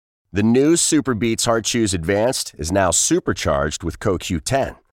The new Super Beats Heart Chews Advanced is now supercharged with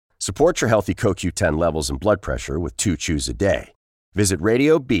CoQ10. Support your healthy CoQ10 levels and blood pressure with 2 chews a day. Visit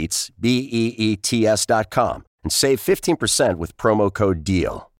RadioBeats, BEETS.com and save 15% with promo code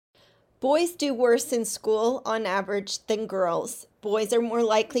DEAL. Boys do worse in school on average than girls. Boys are more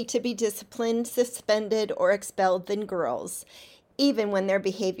likely to be disciplined, suspended, or expelled than girls, even when their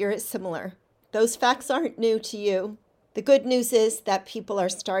behavior is similar. Those facts aren't new to you. The good news is that people are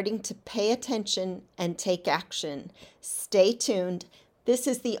starting to pay attention and take action. Stay tuned. This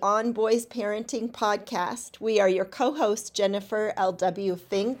is the On Boys Parenting Podcast. We are your co-hosts, Jennifer L.W.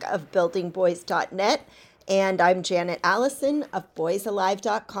 Fink of buildingboys.net, and I'm Janet Allison of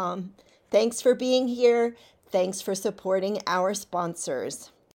boysalive.com. Thanks for being here. Thanks for supporting our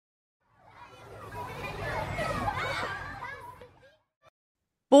sponsors.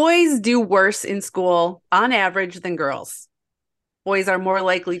 Boys do worse in school on average than girls. Boys are more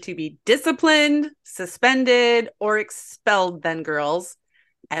likely to be disciplined, suspended, or expelled than girls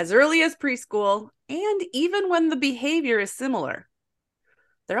as early as preschool, and even when the behavior is similar.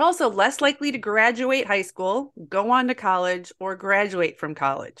 They're also less likely to graduate high school, go on to college, or graduate from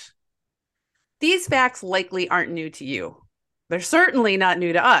college. These facts likely aren't new to you. They're certainly not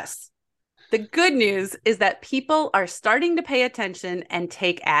new to us. The good news is that people are starting to pay attention and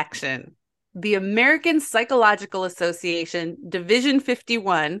take action. The American Psychological Association, Division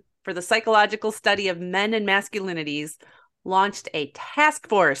 51, for the psychological study of men and masculinities, launched a task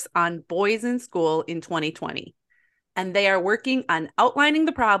force on boys in school in 2020. And they are working on outlining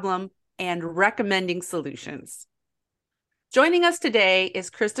the problem and recommending solutions. Joining us today is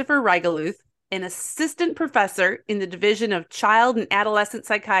Christopher Reigeluth, an assistant professor in the Division of Child and Adolescent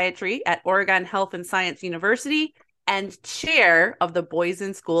Psychiatry at Oregon Health and Science University and chair of the Boys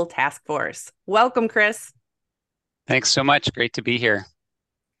in School Task Force. Welcome, Chris. Thanks so much. Great to be here.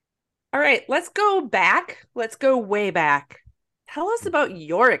 All right, let's go back. Let's go way back. Tell us about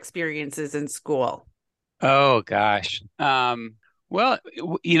your experiences in school. Oh, gosh. Well,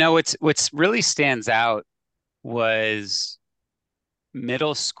 what's really stands out was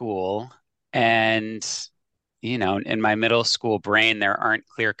middle school. And, in my middle school brain, there aren't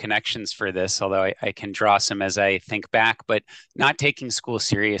clear connections for this, although I can draw some as I think back, but not taking school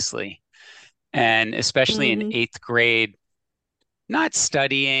seriously. And especially in 8th grade, not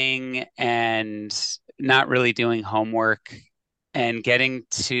studying and not really doing homework and getting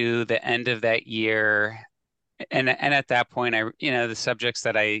to the end of that year. And at that point, the subjects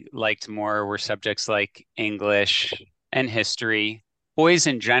that I liked more were subjects like English and history. Boys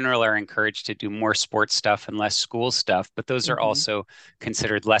in general are encouraged to do more sports stuff and less school stuff, but those are also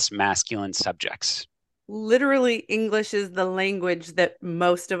considered less masculine subjects. Literally, English is the language that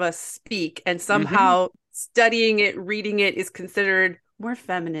most of us speak, and somehow studying it, reading it is considered more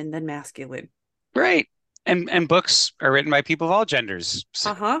feminine than masculine. Right. And books are written by people of all genders. And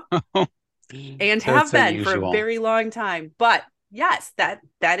so have been unusual for a very long time. But yes, that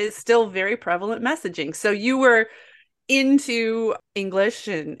is still very prevalent messaging. So you were into English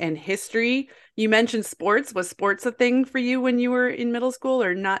and history. You mentioned sports. Was sports a thing for you when you were in middle school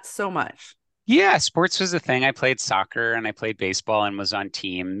or not so much? Yeah, sports was a thing. I played soccer and I played baseball and was on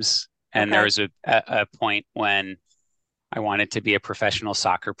teams. And there was a point when I wanted to be a professional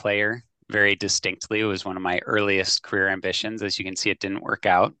soccer player very distinctly. It was one of my earliest career ambitions. As you can see, it didn't work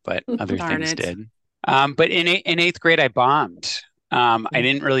out, but other things did. But in 8th grade, I bombed. I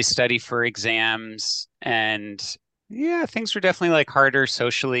didn't really study for exams, and yeah, things were definitely like harder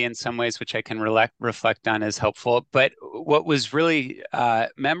socially in some ways, which I can reflect on as helpful. But what was really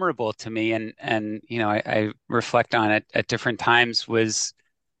memorable to me, and I reflect on it at different times, was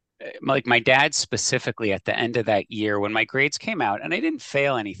like my dad specifically at the end of that year when my grades came out, and I didn't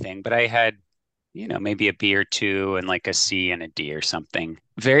fail anything, but I had, maybe a B or two and like a C and a D or something,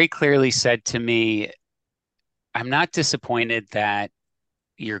 very clearly said to me, I'm not disappointed that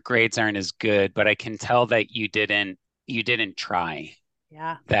your grades aren't as good, but I can tell that you didn't try.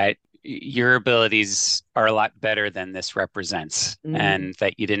 Yeah. That your abilities are a lot better than this represents, and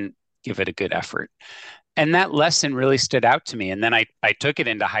that you didn't give it a good effort. And that lesson really stood out to me. And then I took it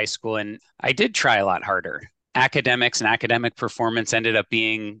into high school and I did try a lot harder. Academics and academic performance ended up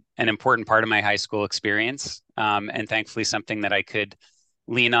being an important part of my high school experience. And thankfully something that I could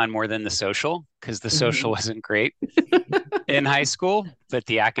lean on more than the social, because the social wasn't great in high school, but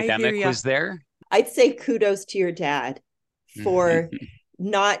the academic was there. I'd say kudos to your dad for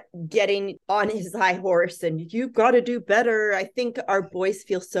not getting on his high horse and you've got to do better. I think our boys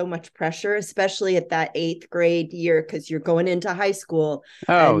feel so much pressure, especially at that 8th grade year, because you're going into high school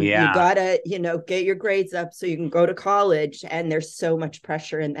Oh, and you yeah. gotta, get your grades up so you can go to college. And there's so much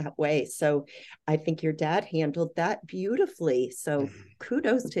pressure in that way. So I think your dad handled that beautifully. So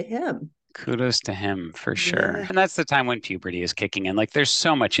kudos to him. Kudos to him for sure. Yeah. And that's the time when puberty is kicking in. Like there's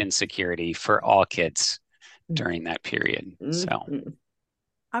so much insecurity for all kids during that period. So Mhm.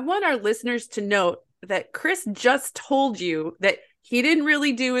 I want our listeners to note that Chris just told you that he didn't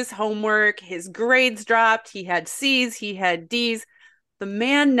really do his homework. His grades dropped. He had C's, he had D's. The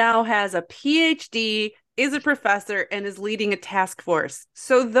man now has a PhD, is a professor, and is leading a task force.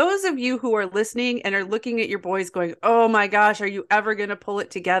 So those of you who are listening and are looking at your boys going, oh my gosh, are you ever going to pull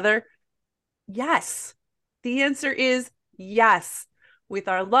it together? Yes. The answer is yes. With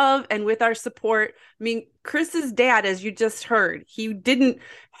our love and with our support. I mean, Chris's dad, as you just heard, he didn't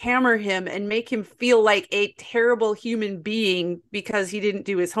hammer him and make him feel like a terrible human being because he didn't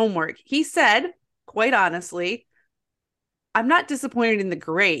do his homework. He said, quite honestly, I'm not disappointed in the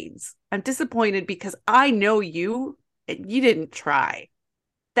grades. I'm disappointed because I know you and you didn't try.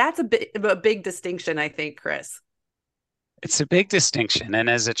 That's a big distinction, I think, Chris. it's a big distinction. And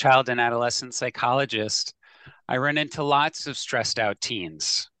as a child and adolescent psychologist, I run into lots of stressed out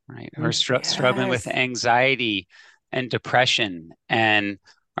teens, right, who are struggling with anxiety and depression and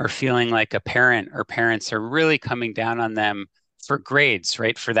are feeling like a parent or parents are really coming down on them for grades,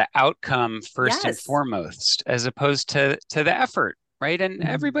 right, for the outcome first and foremost, as opposed to the effort, right? And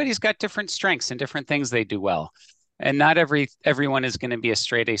everybody's got different strengths and different things they do well. And not everyone is going to be a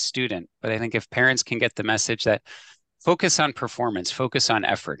straight A student. But I think if parents can get the message that focus on performance, focus on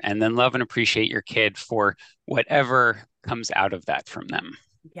effort, and then love and appreciate your kid for whatever comes out of that from them.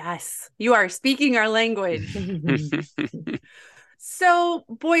 Yes, you are speaking our language. So,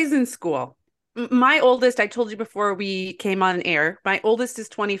 boys in school. My oldest, I told you before we came on air, my oldest is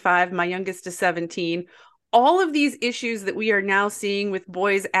 25, my youngest is 17. All of these issues that we are now seeing with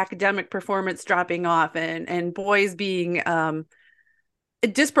boys' academic performance dropping off and boys being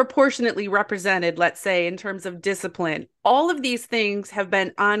disproportionately represented, let's say, in terms of discipline. All of these things have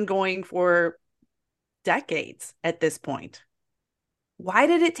been ongoing for decades at this point. Why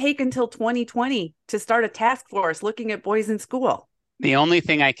did it take until 2020 to start a task force looking at boys in school? The only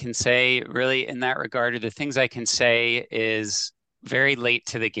thing I can say really in that regard, or the things I can say, is very late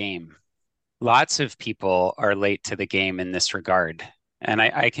to the game. Lots of people are late to the game in this regard. And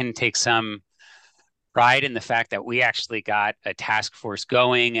I can take some pride in the fact that we actually got a task force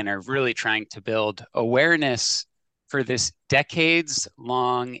going and are really trying to build awareness for this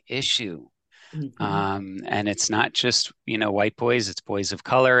decades-long issue. And it's not just, white boys, it's boys of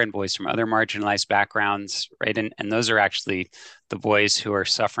color and boys from other marginalized backgrounds, right? And those are actually the boys who are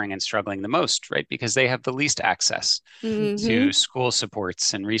suffering and struggling the most, right? Because they have the least access to school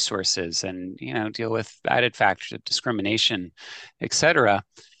supports and resources and, deal with added factors of discrimination, et cetera.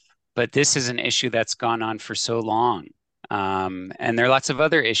 But this is an issue that's gone on for so long. And there are lots of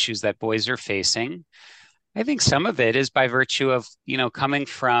other issues that boys are facing. I think some of it is by virtue of, coming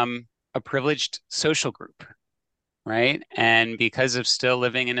from a privileged social group, right? And because of still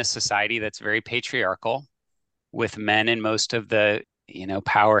living in a society that's very patriarchal with men in most of the,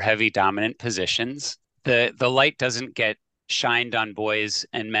 power heavy dominant positions, the light doesn't get shined on boys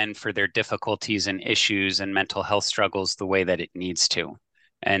and men for their difficulties and issues and mental health struggles the way that it needs to.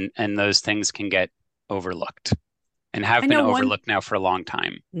 And those things can get overlooked and have been overlooked now for a long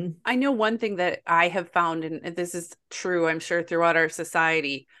time. I know one thing that I have found, and this is true, I'm sure, throughout our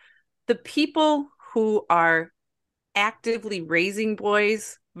society, the people who are actively raising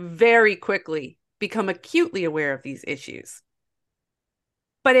boys very quickly become acutely aware of these issues.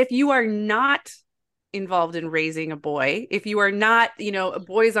 But if you are not involved in raising a boy, if you are not,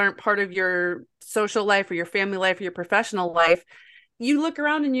 boys aren't part of your social life or your family life or your professional life, you look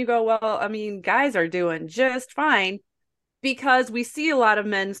around and you go, well, I mean, guys are doing just fine, because we see a lot of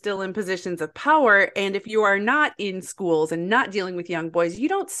men still in positions of power. And if you are not in schools and not dealing with young boys, you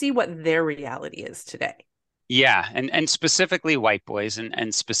don't see what their reality is today. Yeah. And specifically white boys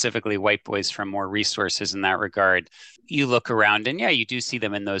and specifically white boys from more resources in that regard. You look around and you do see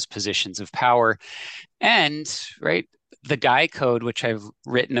them in those positions of power. And right, the Guy Code, which I've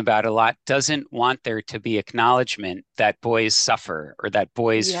written about a lot, doesn't want there to be acknowledgement that boys suffer or that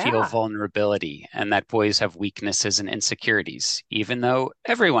boys feel vulnerability and that boys have weaknesses and insecurities, even though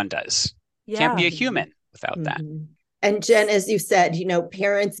everyone does. Can't be a human without that. And Jen, as you said,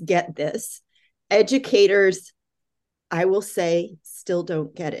 parents get this. Educators I will say, still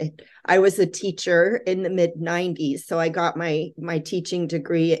don't get it. I was a teacher in the mid 90s, so I got my teaching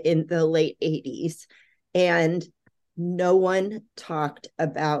degree in the late 80s, and no one talked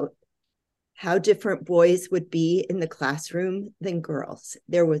about how different boys would be in the classroom than girls.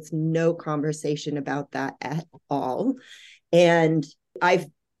 There was no conversation about that at all. And I've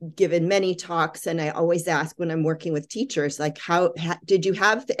given many talks, and I always ask when I'm working with teachers, like, how did you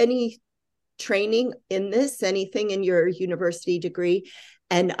have any training in this, anything in your university degree?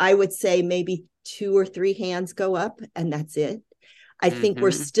 And I would say maybe 2 or 3 hands go up, and that's it. I think we're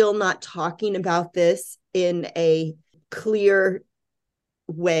still not talking about this in a clear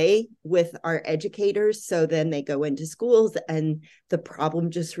way with our educators. So then they go into schools and the problem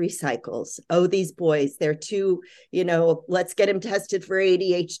just recycles. Oh, these boys, they're too, let's get him tested for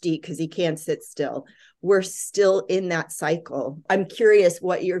ADHD because he can't sit still. We're still in that cycle. I'm curious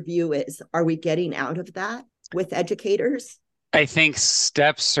what your view is. Are we getting out of that with educators? I think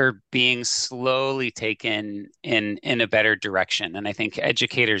steps are being slowly taken in a better direction. And I think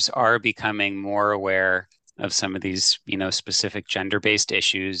educators are becoming more aware of some of these, specific gender-based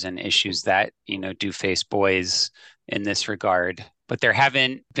issues and issues that, do face boys in this regard. But there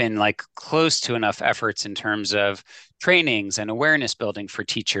haven't been close to enough efforts in terms of trainings and awareness building for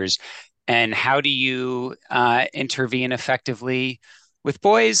teachers. And how do you intervene effectively with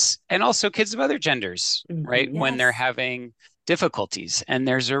boys and also kids of other genders, right? Yes. When they're having difficulties. And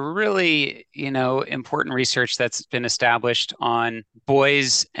there's a really, important research that's been established on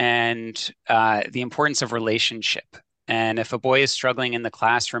boys and the importance of relationship. And if a boy is struggling in the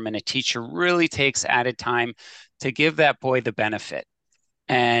classroom and a teacher really takes added time to give that boy the benefit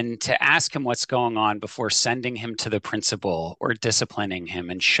and to ask him what's going on before sending him to the principal or disciplining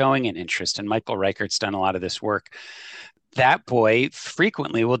him and showing an interest, and Michael Reichert's done a lot of this work, that boy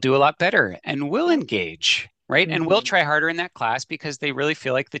frequently will do a lot better and will engage. Right. And we'll try harder in that class because they really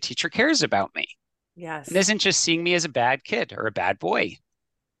feel like the teacher cares about me. Yes. And isn't just seeing me as a bad kid or a bad boy.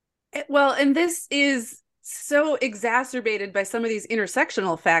 Well, and this is so exacerbated by some of these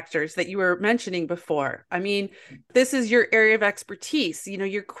intersectional factors that you were mentioning before. I mean, this is your area of expertise.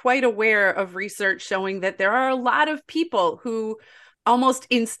 You're quite aware of research showing that there are a lot of people who almost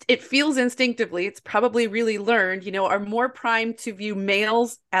it feels instinctively, it's probably really learned, are more primed to view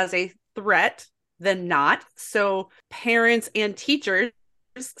males as a threat than not. So parents and teachers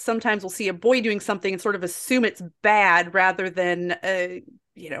sometimes will see a boy doing something and sort of assume it's bad rather than a,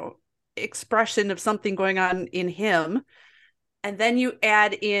 expression of something going on in him. And then you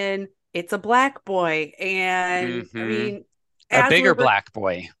add in, it's a Black boy. And I mean, a bigger Black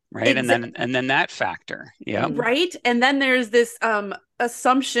boy, right? And then that factor. Yeah. Right. And then there's this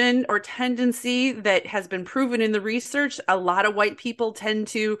assumption or tendency that has been proven in the research. A lot of white people tend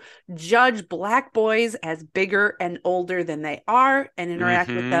to judge Black boys as bigger and older than they are and interact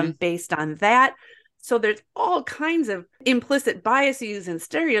with them based on that. So there's all kinds of implicit biases and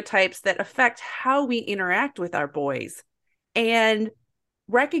stereotypes that affect how we interact with our boys. And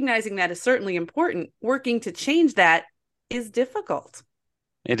recognizing that is certainly important. Working to change that is difficult.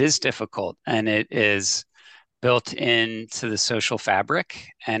 It is difficult, and it is built into the social fabric,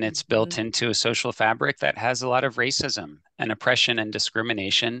 and it's built into a social fabric that has a lot of racism and oppression and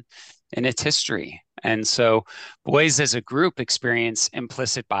discrimination in its history. And so boys as a group experience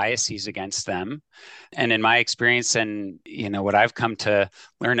implicit biases against them. And in my experience and, what I've come to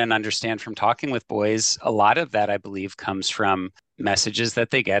learn and understand from talking with boys, a lot of that, I believe, comes from messages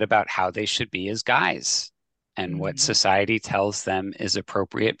that they get about how they should be as guys and what society tells them is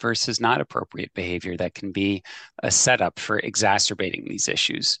appropriate versus not appropriate behavior that can be a setup for exacerbating these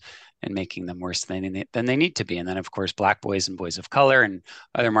issues and making them worse than they need to be. And then, of course, Black boys and boys of color and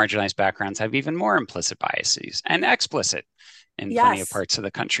other marginalized backgrounds have even more implicit biases and explicit in plenty of parts of the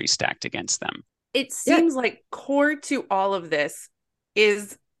country stacked against them. It seems like core to all of this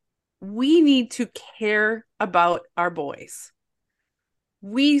is we need to care about our boys.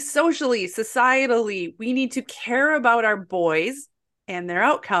 We socially, societally, we need to care about our boys and their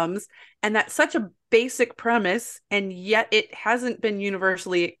outcomes. And that's such a basic premise. And yet it hasn't been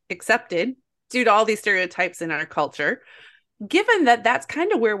universally accepted due to all these stereotypes in our culture. Given that that's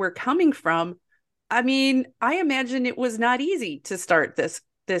kind of where we're coming from, I mean, I imagine it was not easy to start this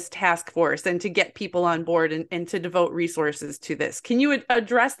task force and to get people on board and to devote resources to this. Can you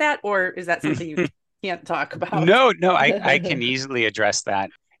address that? Or is that something you can't talk about? No, I can easily address that.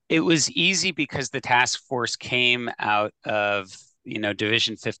 It was easy because the task force came out of,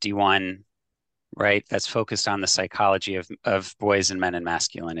 Division 51, right? That's focused on the psychology of boys and men and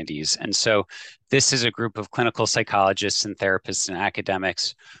masculinities. And so this is a group of clinical psychologists and therapists and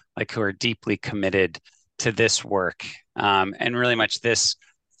academics who are deeply committed to this work And really much this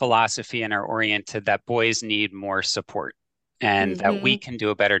philosophy and are oriented that boys need more support and that we can do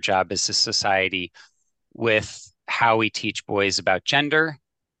a better job as a society with how we teach boys about gender,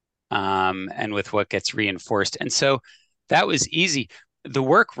 and with what gets reinforced. And so that was easy. The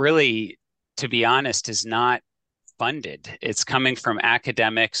work really, to be honest, is not funded. It's coming from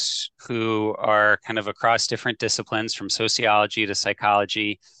academics who are kind of across different disciplines, from sociology to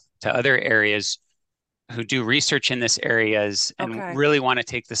psychology to other areas, who do research in this areas and really want to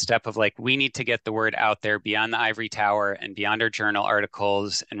take the step of like, we need to get the word out there beyond the ivory tower and beyond our journal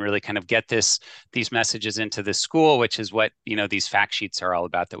articles, and really kind of get these messages into the school, which is what, these fact sheets are all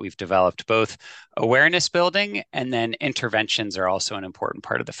about that we've developed. Both awareness building and then interventions are also an important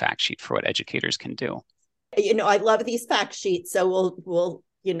part of the fact sheet for what educators can do. I love these fact sheets, so we'll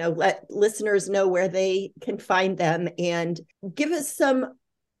let listeners know where they can find them, and give us some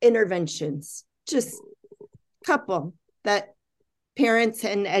interventions, just a couple that parents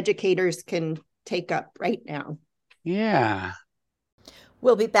and educators can take up right now. Yeah.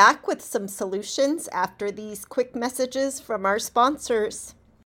 We'll be back with some solutions after these quick messages from our sponsors.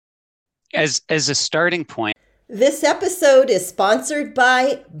 As a starting point, this episode is sponsored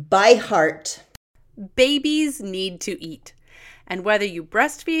by ByHeart. Babies need to eat. And whether you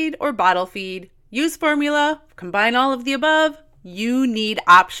breastfeed or bottle feed, use formula, combine all of the above, you need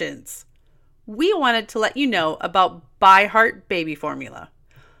options. We wanted to let you know about ByHeart Baby Formula.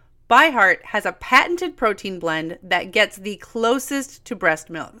 ByHeart has a patented protein blend that gets the closest to breast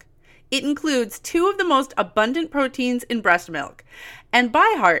milk. It includes 2 of the most abundant proteins in breast milk. And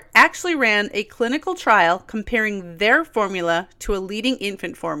ByHeart actually ran a clinical trial comparing their formula to a leading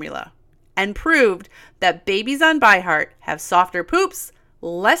infant formula, and proved that babies on ByHeart have softer poops,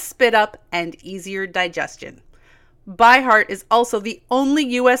 less spit up, and easier digestion. ByHeart is also the only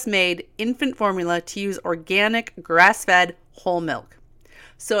US-made infant formula to use organic, grass-fed, whole milk.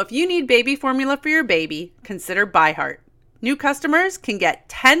 So if you need baby formula for your baby, consider ByHeart. New customers can get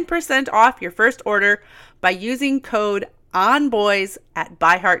 10% off your first order by using code ONBOYS at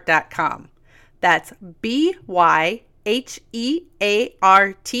byheart.com. That's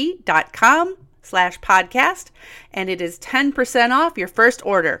BYHEART.com/podcast, and it is 10% off your first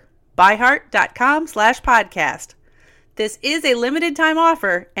order. byheart.com/podcast. This is a limited time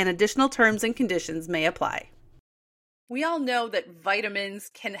offer, and additional terms and conditions may apply. We all know that vitamins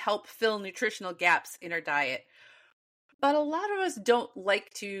can help fill nutritional gaps in our diet, but a lot of us don't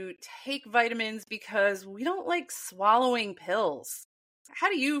like to take vitamins because we don't like swallowing pills. How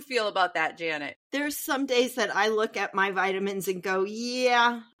do you feel about that, Janet? There's some days that I look at my vitamins and go,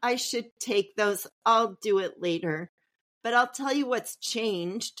 yeah, I should take those. I'll do it later. But I'll tell you what's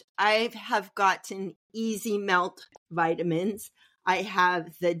changed. I have gotten Easy Melt vitamins. I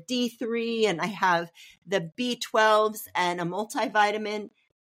have the D3 and I have the B12s and a multivitamin.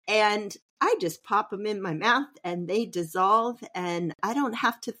 And I just pop them in my mouth and they dissolve, and I don't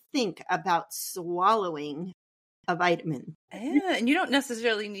have to think about swallowing a vitamin. And you don't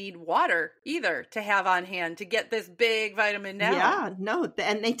necessarily need water either to have on hand to get this big vitamin down. Yeah, no,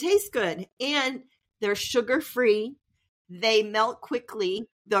 and they taste good. And they're sugar-free. They melt quickly.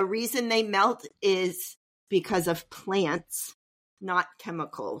 The reason they melt is because of plants, not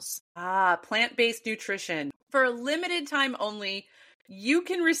chemicals. Plant-based nutrition. For a limited time only, you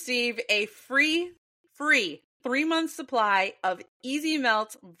can receive a free 3-month supply of Easy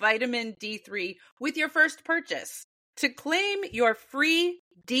Melt Vitamin D3 with your first purchase. To claim your free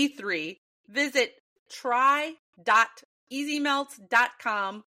D3, visit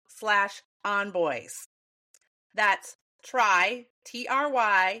try.easymelts.com/onboys. That's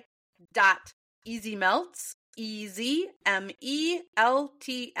try.easymelts,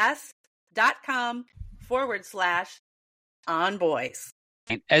 EZMELTS.com/onboys.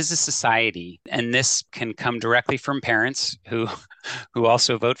 As a society, and this can come directly from parents who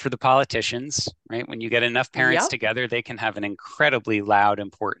also vote for the politicians, right? When you get enough parents together, they can have an incredibly loud,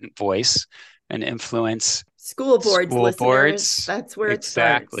 important voice and influence school boards. That's where it starts.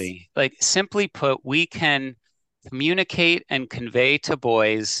 Exactly. Like, simply put, we can communicate and convey to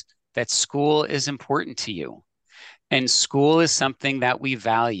boys that school is important to you, and school is something that we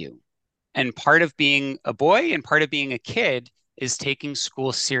value. And part of being a boy and part of being a kid is taking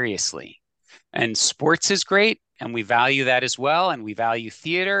school seriously. And sports is great, and we value that as well. And we value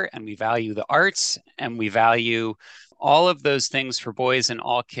theater, and we value the arts, and we value all of those things for boys and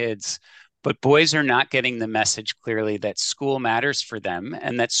all kids. But boys are not getting the message clearly that school matters for them,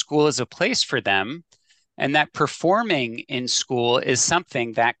 and that school is a place for them, and that performing in school is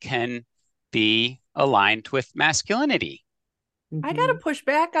something that can be aligned with masculinity. I got to push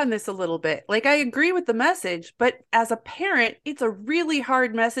back on this a little bit. Like, I agree with the message, but as a parent, it's a really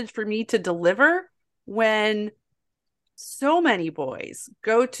hard message for me to deliver when so many boys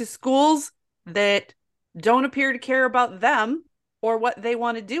go to schools that don't appear to care about them or what they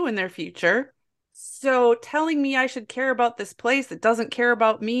want to do in their future. So telling me I should care about this place that doesn't care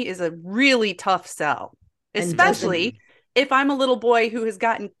about me is a really tough sell, especially if I'm a little boy who has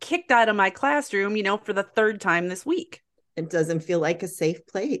gotten kicked out of my classroom, for the third time this week. It doesn't feel like a safe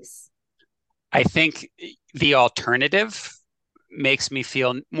place. I think the alternative makes me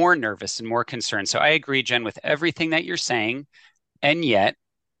feel more nervous and more concerned. So I agree, Jen, with everything that you're saying. And yet,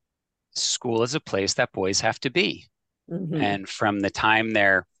 school is a place that boys have to be. And from the time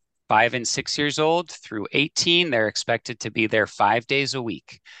they're 5 and 6 years old through 18, they're expected to be there 5 days a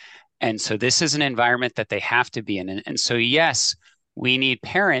week. And so this is an environment that they have to be in. And so, yes, we need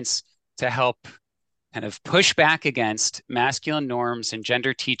parents to help kind of push back against masculine norms and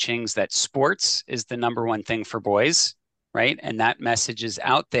gender teachings that sports is the number one thing for boys, right? And that message is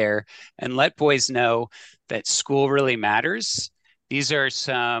out there, and let boys know that school really matters. These are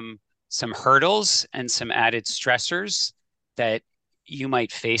some hurdles and some added stressors that you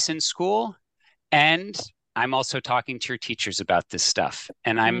might face in school. And I'm also talking to your teachers about this stuff.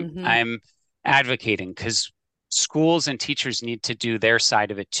 And I'm advocating, because schools and teachers need to do their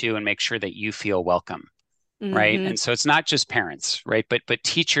side of it too and make sure that you feel welcome. Right. And so it's not just parents, right? But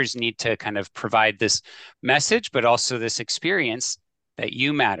teachers need to kind of provide this message, but also this experience that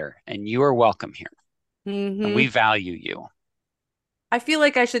you matter and you are welcome here. And we value you. I feel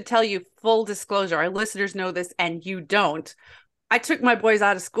like I should tell you, full disclosure, our listeners know this and you don't. I took my boys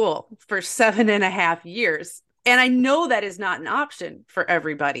out of school for 7.5 years. And I know that is not an option for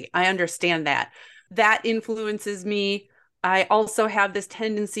everybody. I understand that. That influences me. I also have this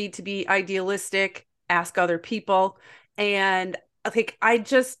tendency to be idealistic, ask other people. And I think I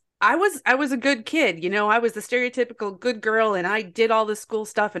was a good kid. I was the stereotypical good girl, and I did all the school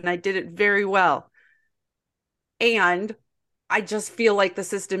stuff and I did it very well. And I just feel like the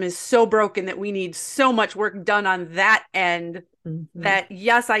system is so broken that we need so much work done on that end that,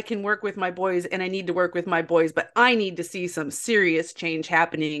 yes, I can work with my boys and I need to work with my boys, but I need to see some serious change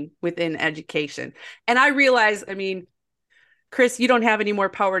happening within education. And I realize, Chris, you don't have any more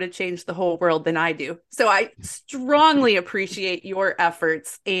power to change the whole world than I do. So I strongly appreciate your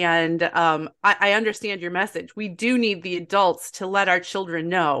efforts. And I understand your message. We do need the adults to let our children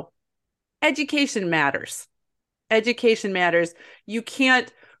know education matters. Education matters. You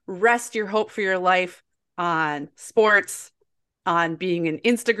can't rest your hope for your life on sports, on being an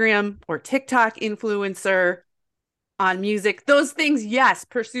Instagram or TikTok influencer, on music. Those things, yes,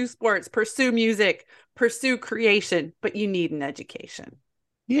 pursue sports, pursue music, pursue creation, but you need an education.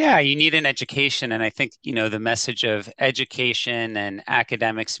 Yeah, you need an education. And I think, the message of education and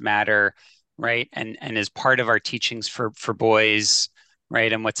academics matter, right? And as part of our teachings for boys,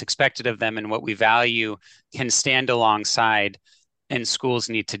 right, and what's expected of them and what we value can stand alongside, and schools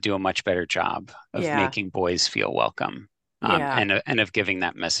need to do a much better job of making boys feel welcome. And of giving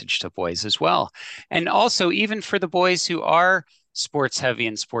that message to boys as well. And also, even for the boys who are sports heavy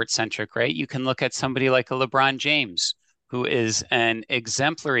and sports centric, right? You can look at somebody like a LeBron James, who is an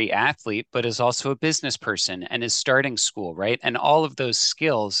exemplary athlete, but is also a business person and is starting school, right? And all of those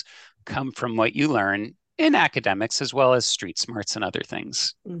skills come from what you learn in academics as well as street smarts and other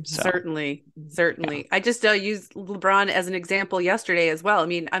things. So, certainly. Yeah. I just used LeBron as an example yesterday as well.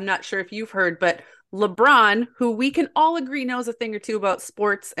 I'm not sure if you've heard, but LeBron, who we can all agree knows a thing or two about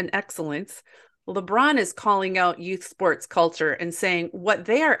sports and excellence, LeBron is calling out youth sports culture and saying what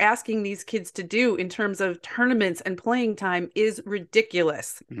they are asking these kids to do in terms of tournaments and playing time is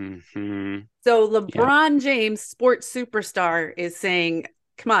ridiculous. So LeBron James, sports superstar, is saying,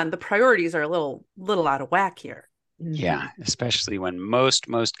 come on, the priorities are a little out of whack here. Yeah, especially when most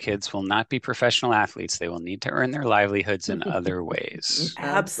kids will not be professional athletes. They will need to earn their livelihoods in other ways.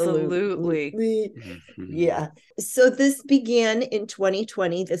 Absolutely. Yeah. So this began in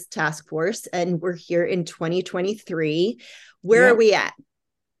 2020, this task force, and we're here in 2023. Where are we at?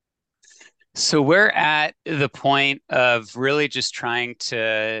 So we're at the point of really just trying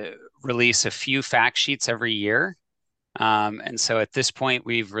to release a few fact sheets every year. And so at this point,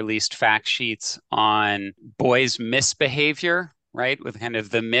 we've released fact sheets on boys' misbehavior, right? With kind of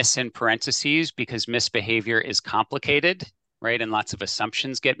the miss in parentheses, because misbehavior is complicated, right? And lots of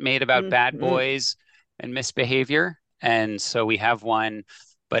assumptions get made about bad boys and misbehavior. And so we have one,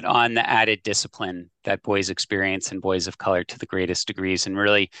 but on the added discipline that boys experience and boys of color to the greatest degrees, and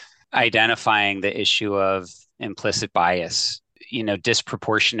really identifying the issue of implicit bias.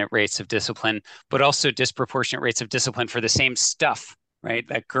 disproportionate rates of discipline, but also disproportionate rates of discipline for the same stuff, right,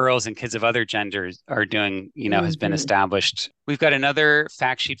 that girls and kids of other genders are doing, has been established. We've got another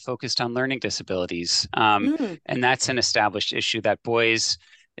fact sheet focused on learning disabilities. And that's an established issue that boys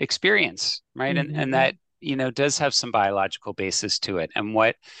experience, right? And that, does have some biological basis to it, and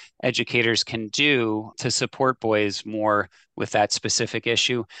what educators can do to support boys more with that specific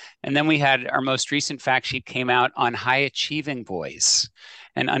issue. And then we had our most recent fact sheet came out on high achieving boys,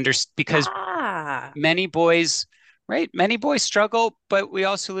 and because many boys, right? Many boys struggle, but we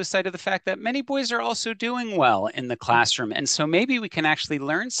also lose sight of the fact that many boys are also doing well in the classroom. And so maybe we can actually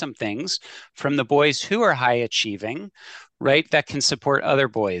learn some things from the boys who are high achieving, right? That can support other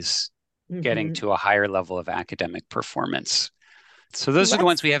boys getting to a higher level of academic performance. So those are the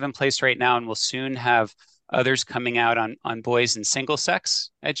ones we have in place right now, and we'll soon have others coming out on boys in single sex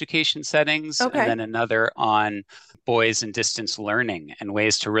education settings, and then another on boys in distance learning and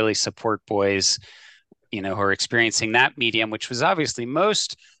ways to really support boys who are experiencing that medium, which was obviously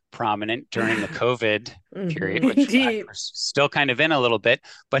most prominent during the COVID period, which we're still kind of in a little bit,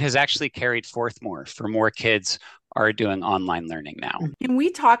 but has actually carried forth more for more kids are doing online learning now. Can we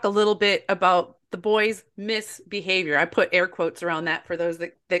talk a little bit about the boys' misbehavior? I put air quotes around that for those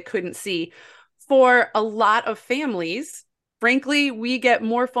that couldn't see. For a lot of families, frankly, we get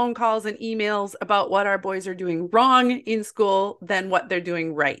more phone calls and emails about what our boys are doing wrong in school than what they're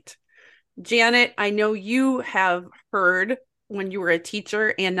doing right. Janet, I know you have heard when you were a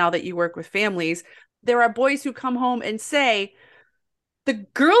teacher and now that you work with families, there are boys who come home and say, the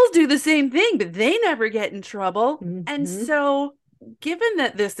girls do the same thing, but they never get in trouble. And so given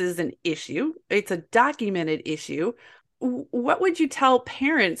that this is an issue, it's a documented issue, what would you tell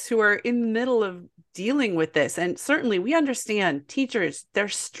parents who are in the middle of dealing with this? And certainly we understand teachers, they're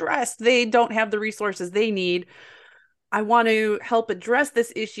stressed. They don't have the resources they need. I want to help address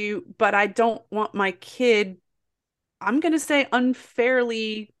this issue, but I don't want my kid, I'm going to say,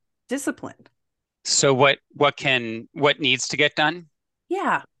 unfairly disciplined. So what needs to get done?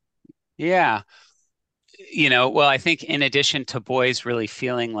 Yeah. Well, I think in addition to boys really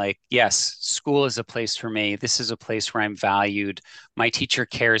feeling like, yes, school is a place for me. This is a place where I'm valued. My teacher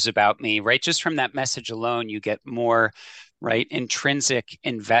cares about me, right? Just from that message alone, you get more, right, intrinsic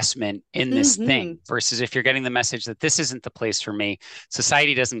investment in this thing versus if you're getting the message that this isn't the place for me.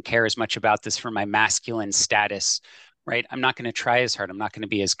 Society doesn't care as much about this for my masculine status, right? I'm not going to try as hard. I'm not going to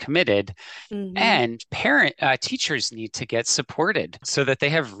be as committed. And teachers need to get supported so that they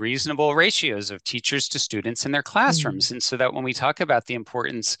have reasonable ratios of teachers to students in their classrooms. And so that when we talk about the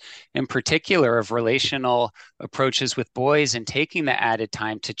importance in particular of relational approaches with boys and taking the added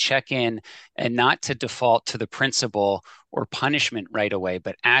time to check in and not to default to the principal or punishment right away,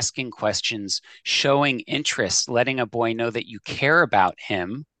 but asking questions, showing interest, letting a boy know that you care about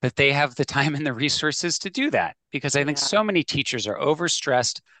him, that they have the time and the resources to do that. Because I think so many teachers are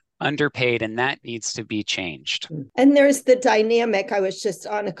overstressed, underpaid, and that needs to be changed. And there's the dynamic. I was just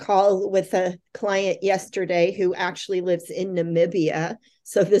on a call with a client yesterday who actually lives in Namibia.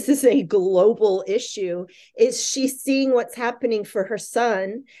 So this is a global issue. Is she seeing what's happening for her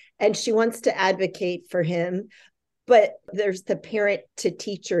son and she wants to advocate for him? But there's the parent to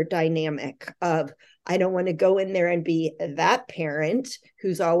teacher dynamic of, I don't want to go in there and be that parent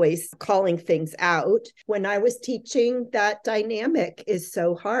who's always calling things out. When I was teaching, that dynamic is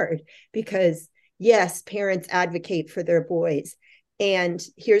so hard because, yes, parents advocate for their boys. And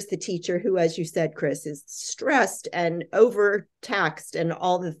here's the teacher who, as you said, Chris, is stressed and overtaxed and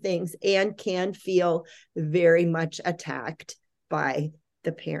all the things and can feel very much attacked by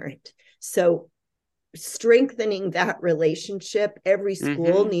the parent. So strengthening that relationship, every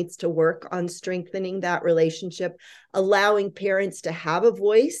school needs to work on strengthening that relationship, allowing parents to have a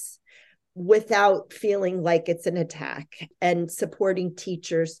voice without feeling like it's an attack, and supporting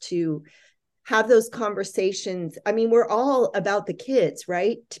teachers to have those conversations. I mean, we're all about the kids,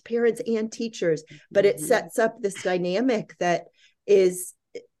 right? Parents and teachers, but it sets up this dynamic that is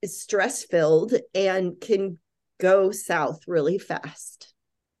stress-filled and can go south really fast.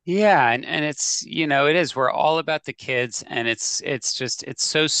 Yeah, and it's, it is, we're all about the kids, and it's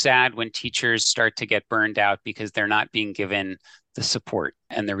so sad when teachers start to get burned out because they're not being given the support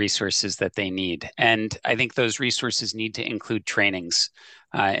and the resources that they need. And I think those resources need to include trainings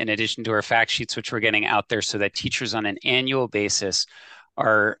in addition to our fact sheets, which we're getting out there so that teachers on an annual basis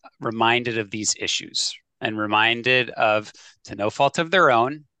are reminded of these issues and reminded of, to no fault of their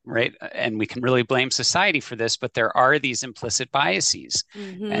own, right? And we can really blame society for this, but there are these implicit biases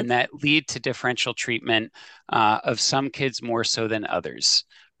and that lead to differential treatment of some kids more so than others,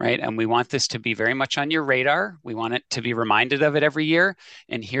 right? And we want this to be very much on your radar. We want it to be reminded of it every year,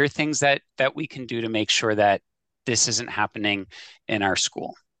 and here are things that we can do to make sure that this isn't happening in our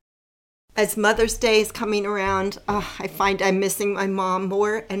school. As Mother's Day is coming around, I find I'm missing my mom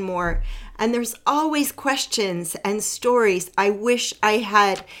more and more. And there's always questions and stories I wish I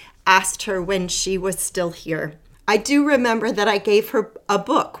had asked her when she was still here. I do remember that I gave her a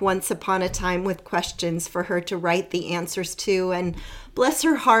book once upon a time with questions for her to write the answers to, and bless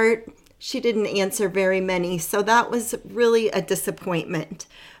her heart, she didn't answer very many, so that was really a disappointment.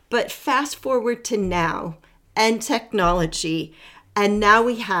 But fast forward to now and technology, and now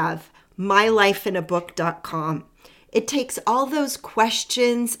we have mylifeinabook.com. It takes all those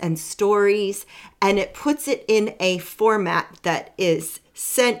questions and stories and it puts it in a format that is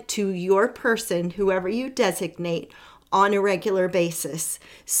sent to your person, whoever you designate, on a regular basis,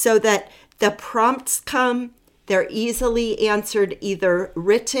 so that the prompts come, they're easily answered either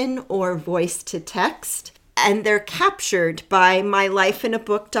written or voice to text, and they're captured by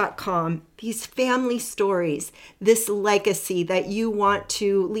mylifeinabook.com. These family stories, this legacy that you want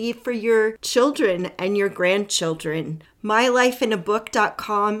to leave for your children and your grandchildren.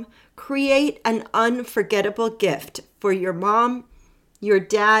 mylifeinabook.com. Create an unforgettable gift for your mom, your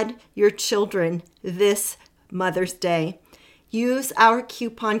dad, your children this Mother's Day. Use our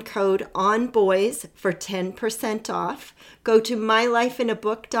coupon code ONBOYS for 10% off. Go to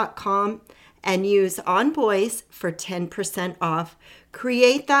mylifeinabook.com and use ONBOYS for 10% off.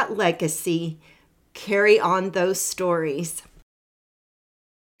 Create that legacy. Carry on those stories.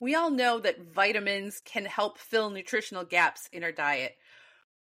 We all know that vitamins can help fill nutritional gaps in our diet.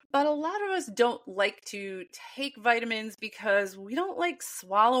 But a lot of us don't like to take vitamins because we don't like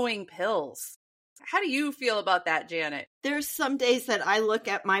swallowing pills. How do you feel about that, Janet? There's some days that I look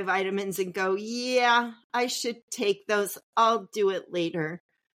at my vitamins and go, yeah, I should take those. I'll do it later.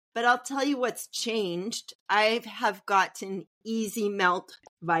 But I'll tell you what's changed. I have gotten Easy Melt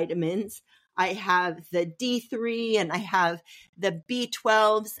vitamins. I have the D3 and I have the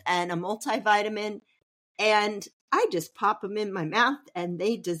B12s and a multivitamin. And I just pop them in my mouth and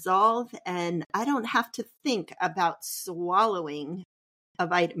they dissolve and I don't have to think about swallowing a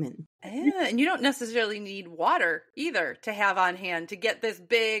vitamin. Yeah, and you don't necessarily need water either to have on hand to get this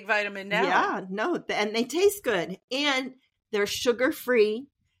big vitamin down. Yeah, no, and they taste good. And they're sugar-free.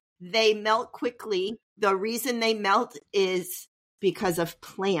 They melt quickly. The reason they melt is because of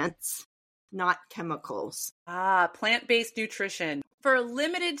plants, not chemicals. Plant-based nutrition. For a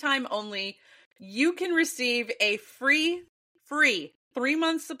limited time only, you can receive a free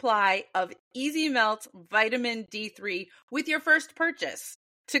 3-month supply of Easy Melt Vitamin D3 with your first purchase.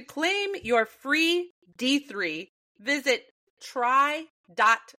 To claim your free D3, visit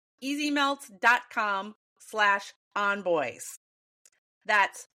try.easymelt.com/onboys.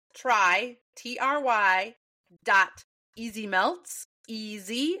 That's try.easymelts,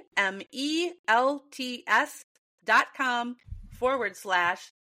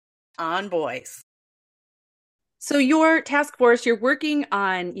 EZMELTS.com/onboys. So your task force, you're working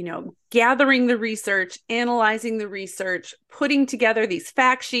on, gathering the research, analyzing the research, putting together these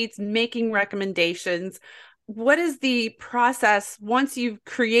fact sheets, making recommendations. What is the process once you've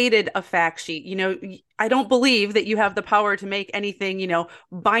created a fact sheet? I don't believe that you have the power to make anything,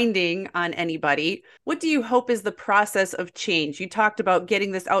 binding on anybody. What do you hope is the process of change? You talked about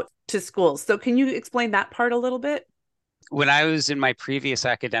getting this out to schools. So can you explain that part a little bit? When I was in my previous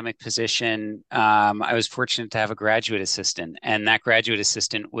academic position, I was fortunate to have a graduate assistant, and that graduate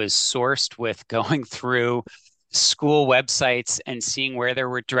assistant was sourced with going through school websites and seeing where there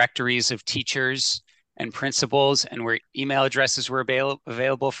were directories of teachers and principals and where email addresses were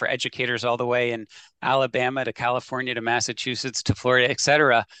available for educators all the way in Alabama to California to Massachusetts to Florida, et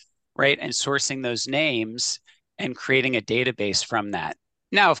cetera, right? And sourcing those names and creating a database from that.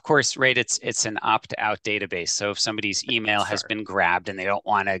 Now, of course, right, it's an opt-out database. So if somebody's email has been grabbed and they don't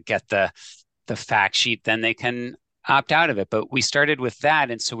want to get the fact sheet, then they can opt out of it. But we started with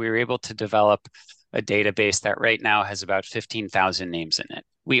that. And so we were able to develop a database that right now has about 15,000 names in it.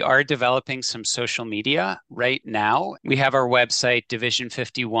 We are developing some social media right now. We have our website, Division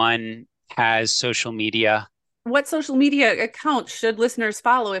 51 has social media. What social media accounts should listeners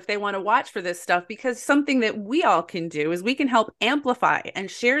follow if they want to watch for this stuff? Because something that we all can do is we can help amplify and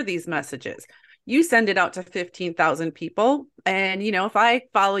share these messages. You send it out to 15,000 people. And, if I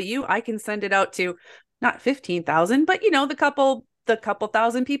follow you, I can send it out to not 15,000, but, the couple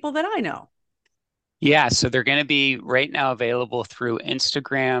thousand people that I know. Yeah. So they're going to be right now available through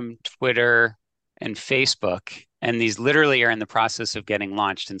Instagram, Twitter, and Facebook. And these literally are in the process of getting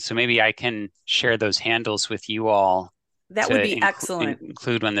launched. And so maybe I can share those handles with you all That would be excellent.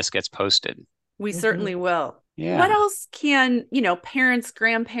 Include when this gets posted. We certainly will. Yeah. What else can, parents,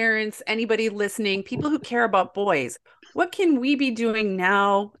 grandparents, anybody listening, people who care about boys, what can we be doing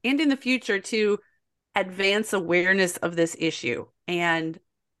now and in the future to advance awareness of this issue and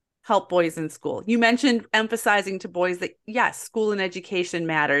help boys in school? You mentioned emphasizing to boys that, yes, school and education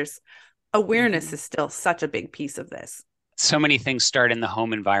matters. Awareness is still such a big piece of this. So many things start in the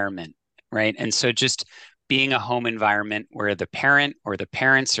home environment, right? And so just being a home environment where the parent or the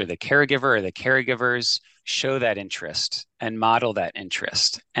parents or the caregiver or the caregivers show that interest and model that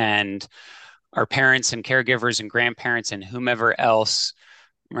interest. And our parents and caregivers and grandparents and whomever else,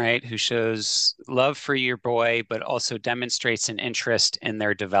 right, who shows love for your boy, but also demonstrates an interest in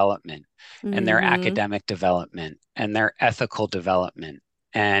their development and their academic development and their ethical development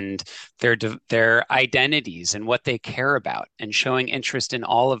and their identities and what they care about, and showing interest in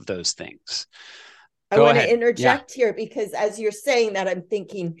all of those things. I want to interject here, because as you're saying that, I'm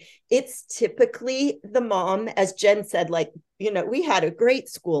thinking it's typically the mom, as Jen said, like, we had a great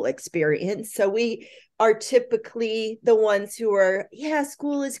school experience. So we are typically the ones who are, yeah,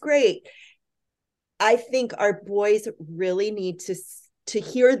 school is great. I think our boys really need to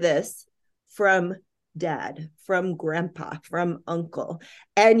hear this from dad, from grandpa, from uncle.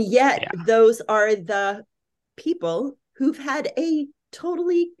 And yet those are the people who've had a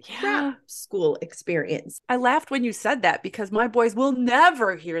totally crap school experience. I laughed when you said that, because my boys will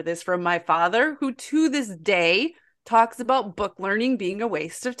never hear this from my father, who to this day talks about book learning being a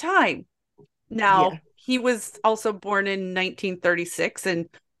waste of time. Now, he was also born in 1936 and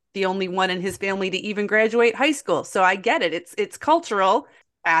the only one in his family to even graduate high school. So I get it. It's cultural,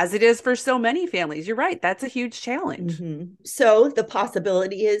 as it is for so many families. You're right. That's a huge challenge. So the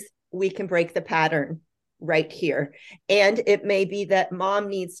possibility is we can break the pattern right here. And it may be that mom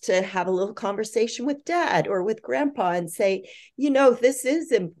needs to have a little conversation with dad or with grandpa and say, this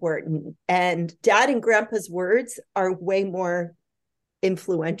is important. And dad and grandpa's words are way more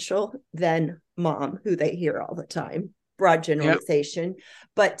influential than mom, who they hear all the time. Broad generalization,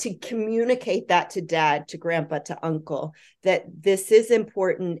 but to communicate that to dad, to grandpa, to uncle, that this is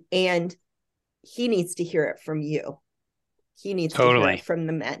important and he needs to hear it from you. He needs to hear it from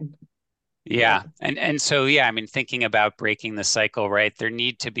the men. Yeah. And so, I mean, thinking about breaking the cycle, right? There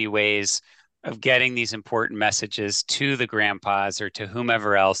need to be ways of getting these important messages to the grandpas or to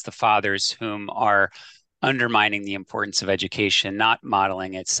whomever else, the fathers whom are undermining the importance of education, not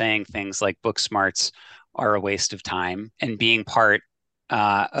modeling it, saying things like book smarts are a waste of time, and being part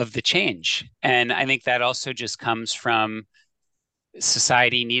of the change. And I think that also just comes from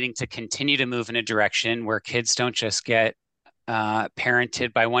society needing to continue to move in a direction where kids don't just get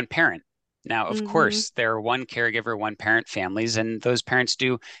parented by one parent. Now, of course, there are one caregiver, one parent families, and those parents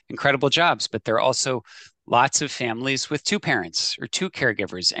do incredible jobs, but there are also lots of families with two parents or two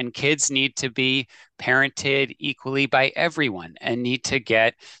caregivers, and kids need to be parented equally by everyone and need to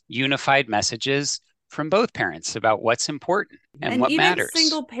get unified messages from both parents about what's important and what matters. Even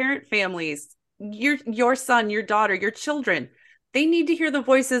single parent families, your son, your daughter, your children, they need to hear the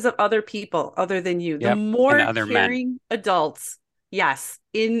voices of other people other than you. The more caring adults,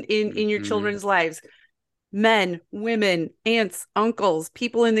 in your children's lives, men, women, aunts, uncles,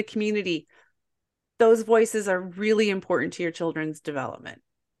 people in the community, those voices are really important to your children's development.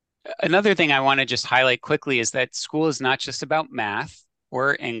 Another thing I want to just highlight quickly is that school is not just about math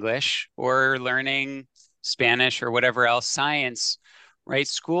or English or learning Spanish or whatever else, science, right?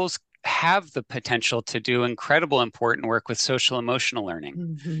 Schools have the potential to do incredible important work with social emotional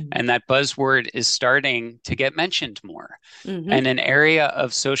learning. And that buzzword is starting to get mentioned more. And an area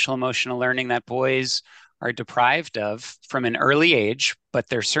of social emotional learning that boys are deprived of from an early age, but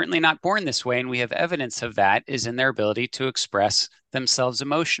they're certainly not born this way, and we have evidence of that, is in their ability to express themselves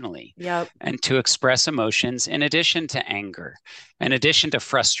emotionally. And to express emotions in addition to anger, in addition to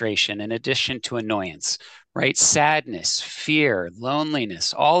frustration, in addition to annoyance, right? Sadness, fear,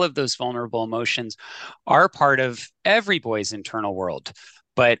 loneliness, all of those vulnerable emotions are part of every boy's internal world.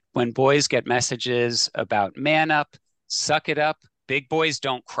 But when boys get messages about man up, suck it up, big boys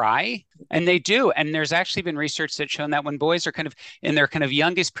don't cry, and they do. And there's actually been research that's shown that when boys are kind of in their kind of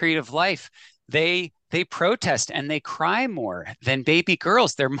youngest period of life, they protest and they cry more than baby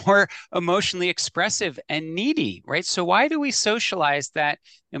girls. They're more emotionally expressive and needy, right? So why do we socialize that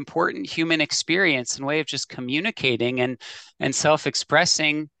important human experience and way of just communicating and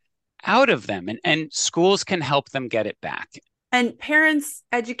self-expressing out of them? And schools can help them get it back. And parents,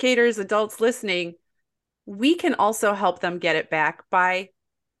 educators, adults listening, we can also help them get it back by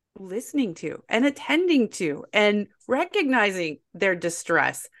listening to and attending to and recognizing their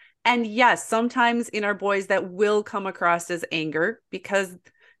distress And yes, sometimes in our boys that will come across as anger because,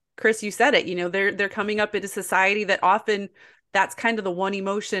 Chris, you said it, they're coming up in a society that often that's kind of the one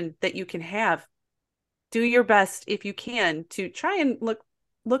emotion that you can have. Do your best if you can to try and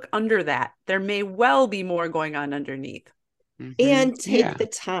look under that. There may well be more going on underneath. And take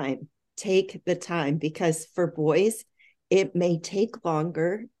the time, because for boys, it may take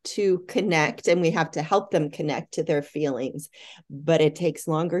longer to connect, and we have to help them connect to their feelings, but it takes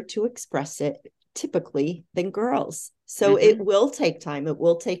longer to express it typically than girls. So it will take time. It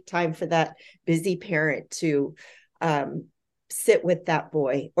will take time for that busy parent to sit with that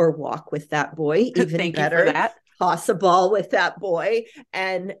boy or walk with that boy, even Thank better. You for that. Toss a ball with that boy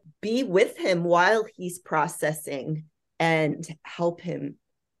and be with him while he's processing and help him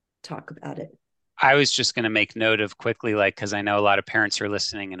talk about it. I was just going to make note of quickly, because I know a lot of parents are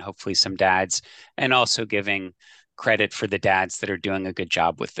listening and hopefully some dads, and also giving credit for the dads that are doing a good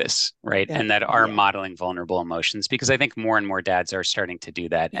job with this, right? Yeah. And that are modeling vulnerable emotions, because I think more and more dads are starting to do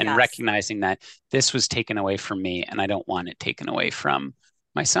that and recognizing that this was taken away from me and I don't want it taken away from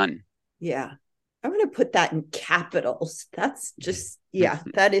my son. Yeah. I'm going to put that in capitals. That's just,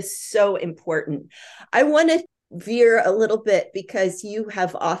 that is so important. I want to veer a little bit because you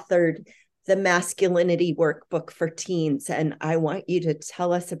have authored the masculinity workbook for teens, and I want you to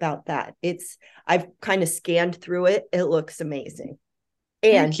tell us about that. I've kind of scanned through it. It looks amazing.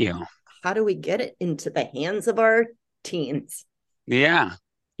 And thank you. How do we get it into the hands of our teens? Yeah,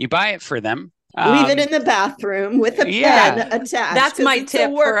 you buy it for them. Leave it in the bathroom with a pen attached. That's my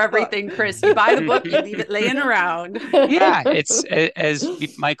tip for everything, Chris. You buy the book, you leave it laying around. Yeah, it's as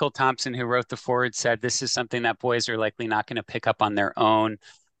Michael Thompson, who wrote the foreword, said, this is something that boys are likely not going to pick up on their own,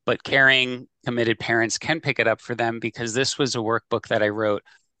 but caring, committed parents can pick it up for them, because this was a workbook that I wrote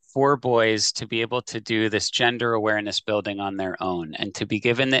for boys to be able to do this gender awareness building on their own, and to be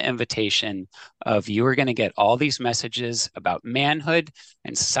given the invitation of, you are going to get all these messages about manhood,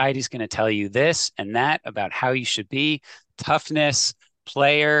 and society's going to tell you this and that about how you should be, toughness,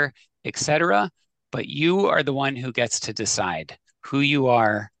 player, etc. But you are the one who gets to decide who you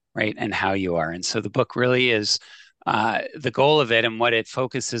are, right, and how you are. And so the book really is the goal of it, and what it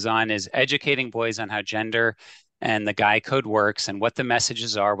focuses on, is educating boys on how gender and the Guy Code works, and what the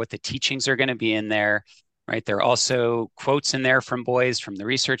messages are, what the teachings are going to be in there, right? There are also quotes in there from boys from the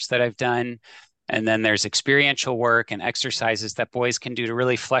research that I've done. And then there's experiential work and exercises that boys can do to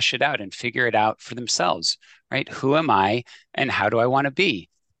really flesh it out and figure it out for themselves, right? Who am I and how do I want to be?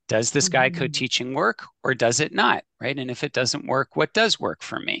 Does this Guy Code teaching work or does it not, right? And if it doesn't work, what does work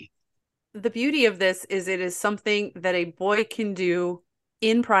for me? The beauty of this is it is something that a boy can do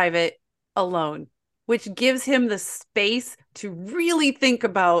in private alone, which gives him the space to really think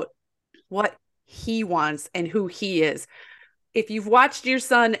about what he wants and who he is. If you've watched your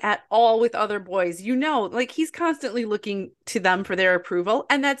son at all with other boys, he's constantly looking to them for their approval,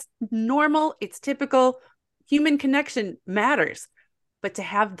 and that's normal. It's typical. Human connection matters, but to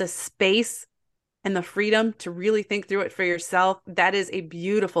have the space and the freedom to really think through it for yourself, that is a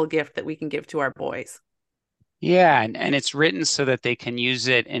beautiful gift that we can give to our boys. Yeah, and it's written so that they can use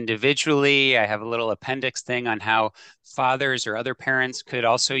it individually. I have a little appendix thing on how fathers or other parents could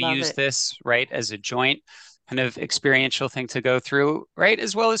also use this, right, as a joint kind of experiential thing to go through, right,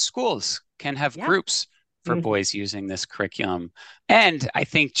 as well as schools can have groups for boys using this curriculum. And I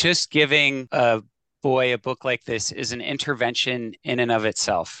think just giving a boy a book like this is an intervention in and of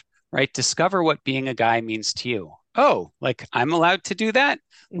itself, right? Discover what being a guy means to you. Oh, I'm allowed to do that?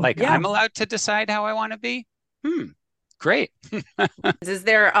 I'm allowed to decide how I want to be? Great. Is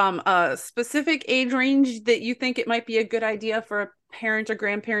there a specific age range that you think it might be a good idea for a parent or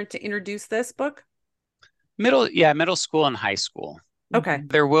grandparent to introduce this book? Middle school and high school. Okay.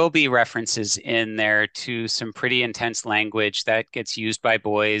 There will be references in there to some pretty intense language that gets used by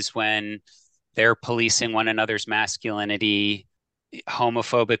boys when they're policing one another's masculinity,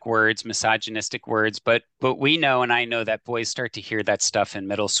 homophobic words, misogynistic words, but we know, and I know, that boys start to hear that stuff in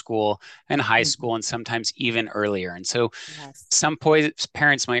middle school and high school, and sometimes even earlier. And so some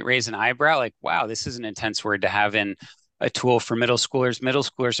parents might raise an eyebrow, wow, this is an intense word to have in a tool for middle schoolers. Middle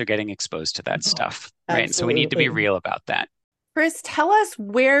schoolers are getting exposed to that stuff, right? And so we need to be real about that. Chris, tell us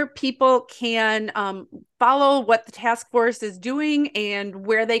where people can follow what the task force is doing and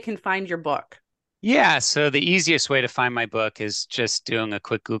where they can find your book. Yeah, so the easiest way to find my book is just doing a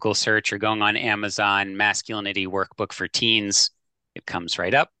quick Google search or going on Amazon, Masculinity Workbook for Teens. It comes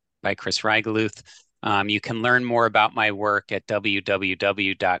right up, by Chris Reigeluth. You can learn more about my work at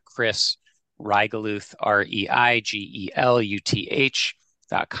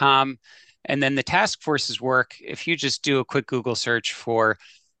www.chrisreigeluth.com. And then the task force's work, if you just do a quick Google search for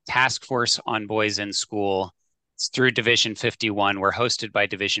task force on boys in school. It's through Division 51. We're hosted by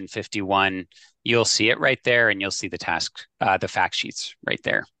Division 51. You'll see it right there, and you'll see the fact sheets right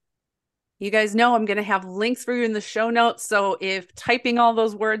there. You guys know I'm going to have links for you in the show notes. So if typing all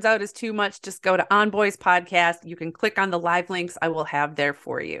those words out is too much, just go to On Boys Podcast. You can click on the live links I will have there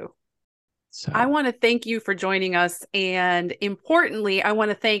for you. So I want to thank you for joining us. And importantly, I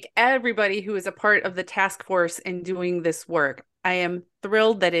want to thank everybody who is a part of the task force in doing this work. I am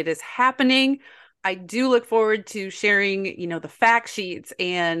thrilled that it is happening. I do look forward to sharing, the fact sheets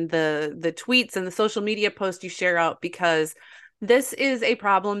and the tweets and the social media posts you share out, because this is a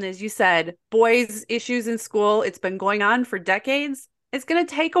problem, as you said, boys' issues in school. It's been going on for decades. It's going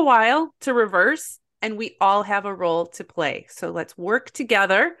to take a while to reverse, and we all have a role to play. So let's work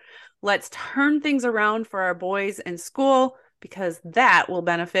together. Let's turn things around for our boys in school, because that will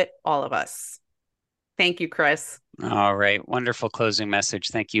benefit all of us. Thank you, Chris. All right. Wonderful closing message.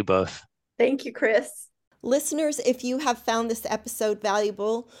 Thank you both. Thank you, Chris. Listeners, if you have found this episode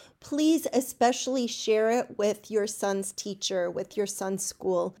valuable, please especially share it with your son's teacher, with your son's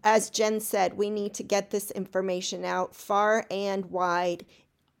school. As Jen said, we need to get this information out far and wide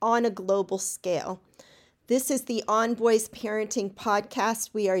on a global scale. This is the On Boys Parenting Podcast.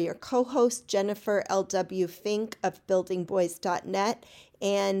 We are your co-host, Jennifer L.W. Fink of buildingboys.net,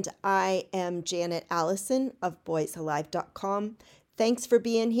 and I am Janet Allison of boysalive.com. Thanks for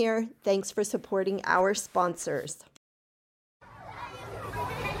being here. Thanks for supporting our sponsors.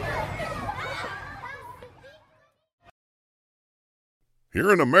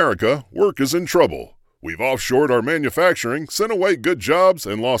 Here in America, work is in trouble. We've offshored our manufacturing, sent away good jobs,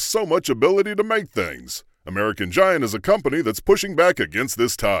 and lost so much ability to make things. American Giant is a company that's pushing back against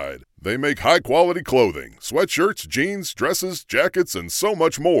this tide. They make high-quality clothing, sweatshirts, jeans, dresses, jackets, and so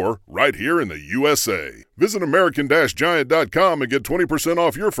much more right here in the USA. Visit American-Giant.com and get 20%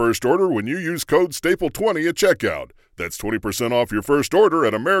 off your first order when you use code STAPLE20 at checkout. That's 20% off your first order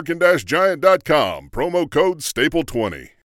at American-Giant.com, promo code STAPLE20.